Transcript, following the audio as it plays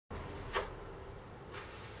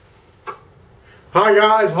Hi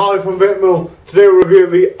guys, Harley from Vape Mill. Today we're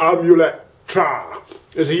reviewing the Amulet Vape.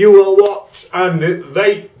 It's a Uwell watch and it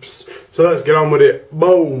vapes. So let's get on with it.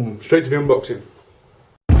 Boom! Straight to the unboxing.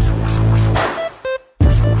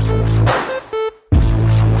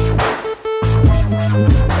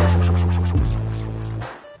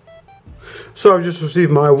 So I've just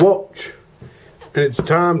received my watch and it's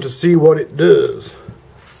time to see what it does.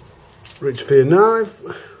 Reach for your knife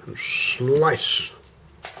and slice.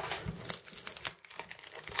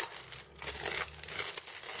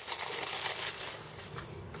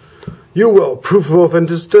 Uwell, proof of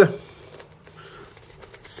authenticity.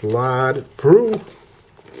 Slide it through.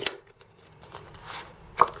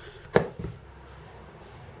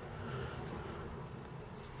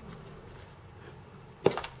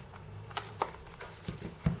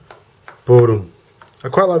 Boredom. I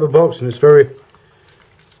quite like the box and it's very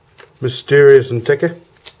mysterious and techy.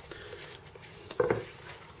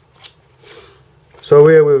 So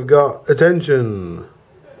here we've got attention.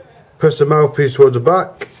 Press the mouthpiece towards the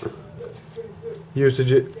back.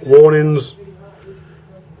 Usage warnings.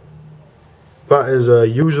 That is a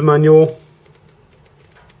user manual.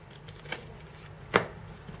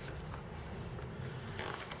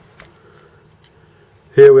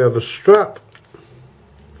 Here we have a strap.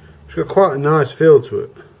 It's got quite a nice feel to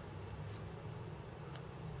it.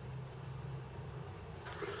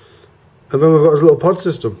 And then we've got this little pod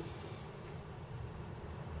system.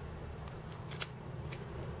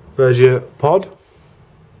 There's your pod.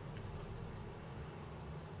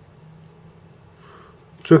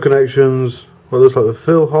 Two connections, what looks like the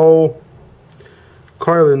fill hole,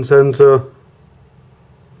 coil in center,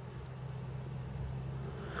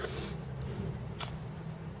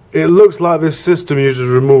 it looks like this system uses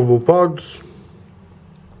removable pods,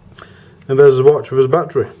 and there's a watch with his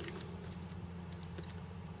battery.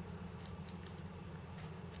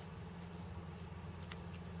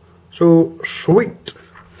 So sweet.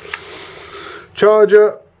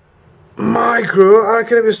 Charger, micro. I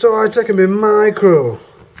can it be so high tech and be micro.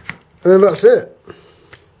 And then that's it.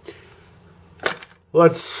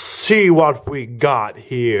 Let's see what we got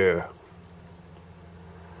here.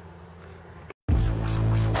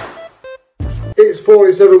 It's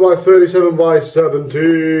 47 by 37 by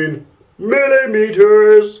 17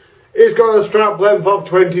 millimeters. It's got a strap length of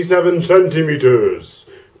 27 centimeters,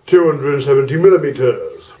 270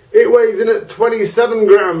 millimeters. It weighs in at 27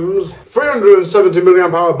 grams, 370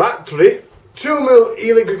 milliamp hour battery, 2mm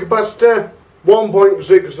e-liquid capacitor,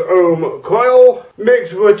 1.6 ohm coil,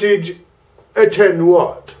 mixed wattage a 10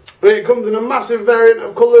 watt. And it comes in a massive variant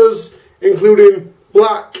of colours, including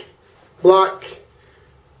black, black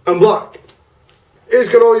and black. It's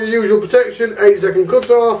got all your usual protection, 8-second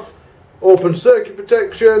cut-off, open circuit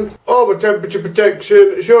protection, over temperature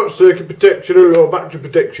protection, short circuit protection and low battery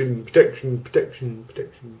protection. Protection.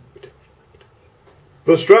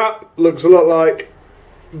 The strap looks a lot like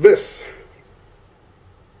this.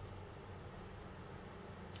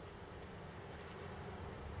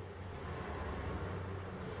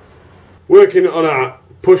 Working on a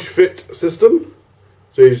push fit system,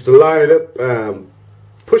 so you just line it up and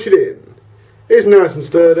push it in. It's nice and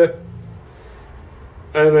sturdy,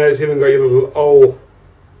 and it's even got your little hole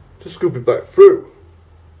to scoop it back through.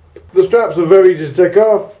 The straps are very easy to take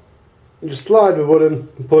off. You just slide the button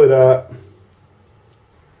and pull it out.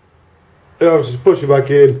 And obviously just push it back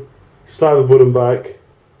in, slide the button back.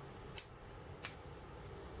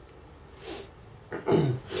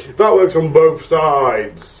 That works on both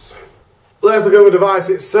sides. Let's look at the device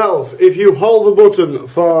itself. If you hold the button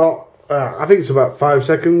for, I think it's about 5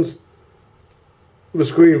 seconds, the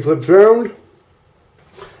screen flips around.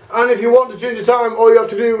 And if you want to change the time, all you have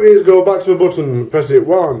to do is go back to the button, press it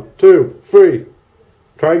 1, 2, 3.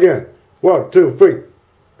 Try again. 1, 2, 3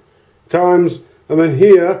 times, and then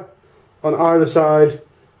here on either side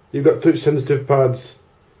you've got touch sensitive pads,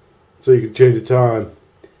 so you can change the time.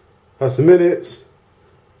 That's the minutes,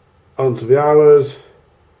 onto the hours.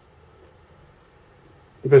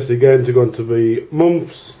 Press it again to go into the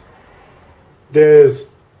months, days,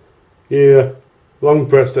 year, long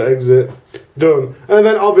press to exit, done. And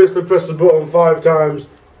then obviously press the button 5 times,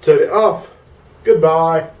 turn it off,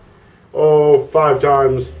 goodbye, or 5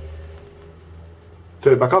 times,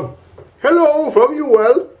 turn it back on. Hello from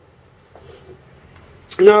Uwell.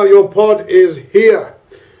 Now your pod is here.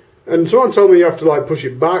 And someone told me you have to like push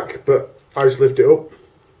it back, but I just lift it up.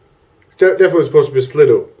 It's definitely supposed to be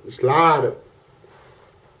slid up. Slide up.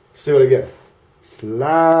 See what I get.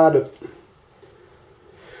 Slide up.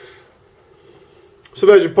 So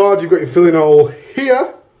there's your pod, you've got your filling hole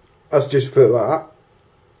here. That's just fill it like that.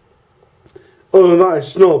 Other than that, it's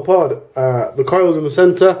just not a pod. The coil's in the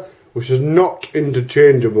centre which is not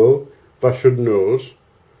interchangeable, if I should knows.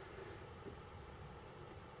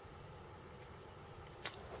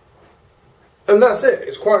 And that's it,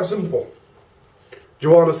 it's quite simple. Do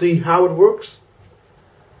you want to see how it works?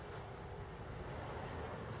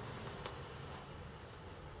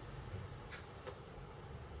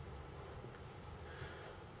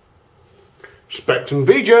 Specs and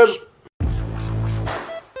features.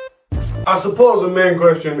 I suppose the main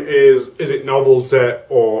question is it novelty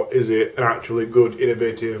or is it an actually good,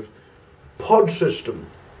 innovative pod system?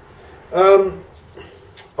 Oh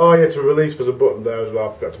yeah, to release there's a button there as well,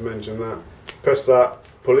 I forgot to mention that. Press that,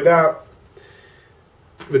 pull it out.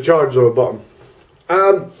 The charger's on the bottom.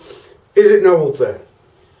 Is it novelty?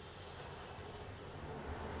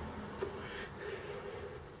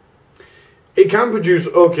 It can produce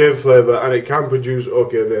okay flavour and it can produce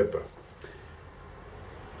okay vapour.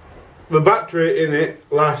 The battery in it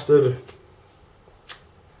lasted.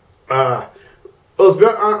 Well, to be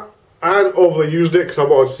honest, I hadn't overly used it because I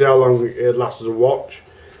wanted to see how long it lasts as a watch.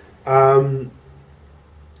 And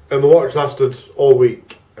the watch lasted all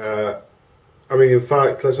week. I mean, in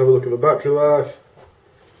fact, let's have a look at the battery life.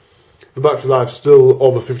 The battery life's still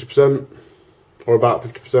over 50%, or about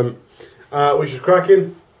 50%, which is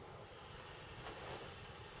cracking.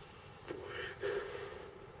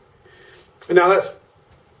 Now let's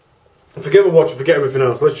forget the watch and forget everything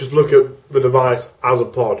else. Let's just look at the device as a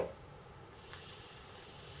pod.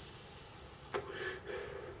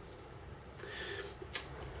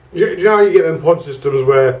 Do you know how you get them pod systems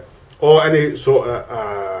where, or any sort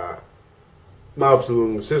of mouth to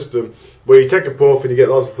lung system, where you take a puff and you get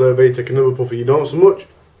lots of flavour, you take another puff and you don't so much?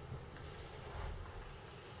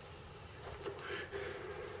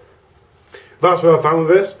 That's what I found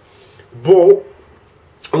with this. But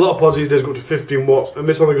a lot of pods these days go up to 15 watts and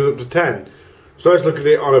this only goes up to 10. So let's look at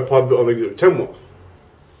it on a pod that only goes up to 10 watts.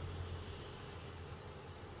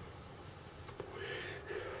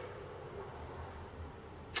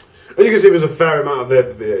 As you can see, there's a fair amount of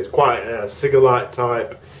vape here. It's quite a cigarette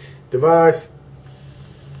type device.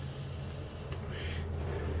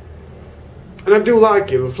 And I do like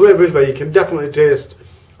it. The flavour is there. You can definitely taste.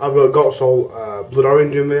 I've got some blood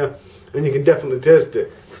orange in there, and you can definitely taste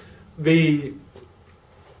it.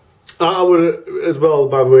 I would as well,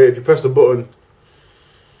 by the way, if you press the button,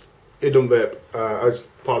 it don't vape. I just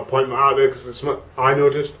thought I'd point that out there because I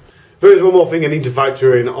noticed. There is one more thing I need to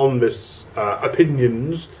factor in on this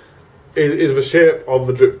opinions. Is the shape of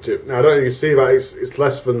the drip tip. Now I don't know if you can see that it's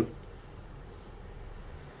less than,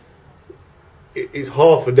 it's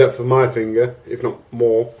half the depth of my finger, if not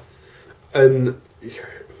more, and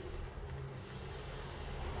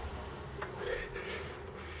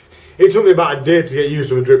it took me about a day to get used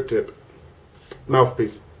to a drip tip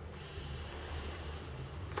mouthpiece.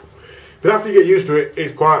 But after you get used to it,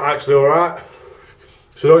 it's quite actually alright.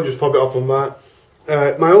 So don't just fob it off on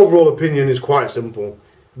that. My overall opinion is quite simple.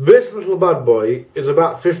 This little bad boy is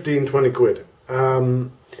about 15-20 quid.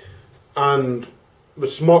 And the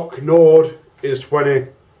Smock Node is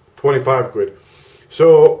 20-25 quid.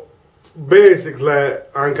 So basically,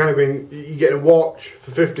 I'm kind of being, you get a watch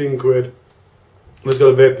for 15 quid. It's got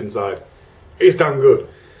a vape inside. It's damn good.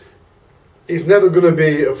 It's never going to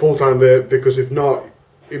be a full-time vape because if not,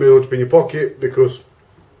 it may as well just be in your pocket because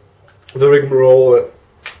the rigmarole.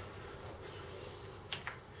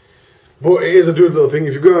 But it is a good little thing.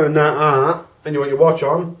 If you're going on a night out and you want your watch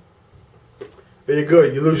on, there you go.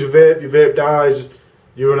 You lose your vape dies,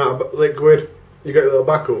 you run out of liquid, you get a little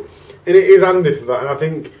backup. And it is handy for that. And I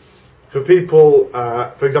think for people,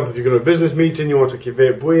 for example, if you're going to a business meeting, you want to take your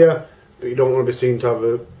vape with you, but you don't want to be seen to have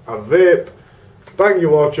a vape, bang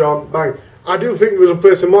your watch on, bang. I do think there was a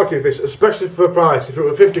place in market for this, especially for the price. If it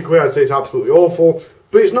were 50 quid, I'd say it's absolutely awful.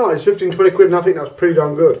 But it's not, it's 15-20 quid, and I think that's pretty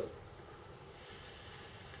darn good.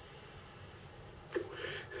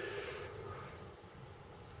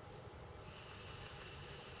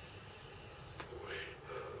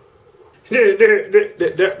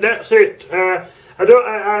 That's it. I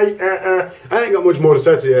ain't got much more to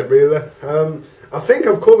say to you really. I think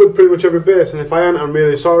I've covered pretty much every base, and if I haven't, I'm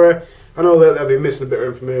really sorry. I know lately I've been missing a bit of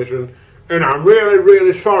information, and I'm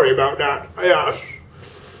really sorry about that. Yes.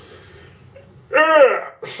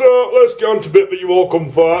 So let's get on to the bit that you all come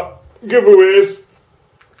for. Giveaways.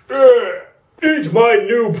 Eat my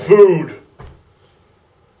noob food.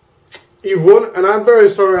 You've won, and I'm very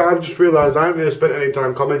sorry. I've just realised I haven't really spent any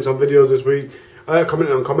time commenting on videos this week.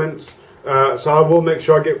 Commenting on comments. So I will make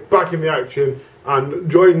sure I get back in the action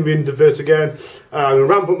and join the interface again. I'm going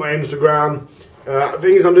to ramp up my Instagram. The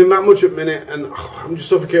thing is, I'm doing that much at the minute and I'm just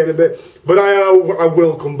suffocating a bit. But I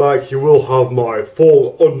will come back. You will have my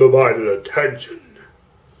full undivided attention.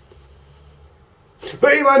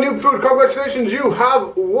 But in my new food, congratulations, you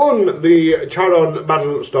have won the Charon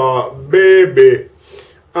Battle Star Baby.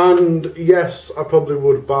 And yes, I probably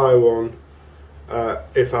would buy one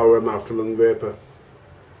if I were a mouth-to-lung vapor.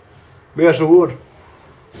 Yes, I would.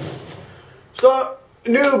 So,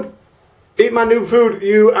 noob, eat my noob food.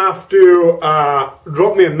 You have to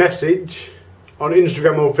drop me a message on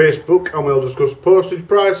Instagram or Facebook, and we'll discuss postage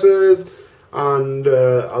prices, and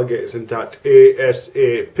I'll get it sent out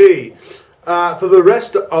ASAP. For the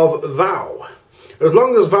rest of thou, as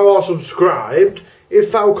long as thou are subscribed,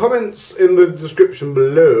 if thou comments in the description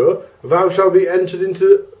below, thou shall be entered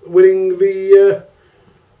into winning the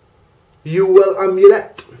Uwell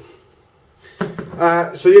Amulet.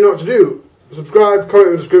 So you know what to do. Subscribe, comment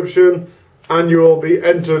in the description, and you will be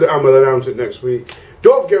entered, and we'll announce it next week.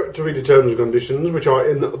 Don't forget to read the terms and conditions, which are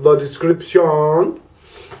in the description.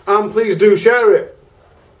 And please do share it.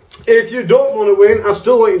 If you don't want to win, I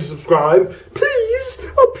still want you to subscribe. Please,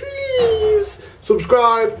 oh please,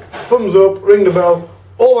 subscribe, thumbs up, ring the bell,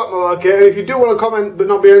 all that malarkey. And if you do want to comment but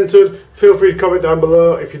not be entered, feel free to comment down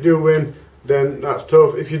below. If you do win, then that's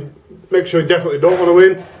tough. If you make sure you definitely don't want to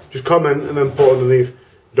win, just comment and then put underneath,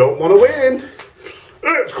 don't want to win.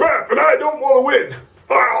 It's crap and I don't want to win.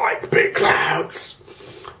 I like big clouds.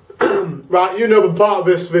 Right, you know the part of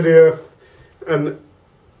this video, and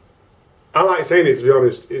I like saying it, to be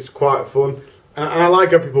honest. It's quite fun, and I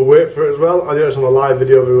like how people wait for it as well. I noticed on a live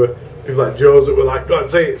video there were people like Joe's that were like, God,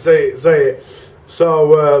 say it, say it, say it.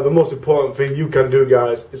 So the most important thing you can do,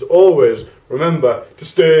 guys, is always remember to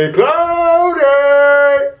stay cloudy.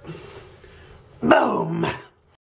 Boom.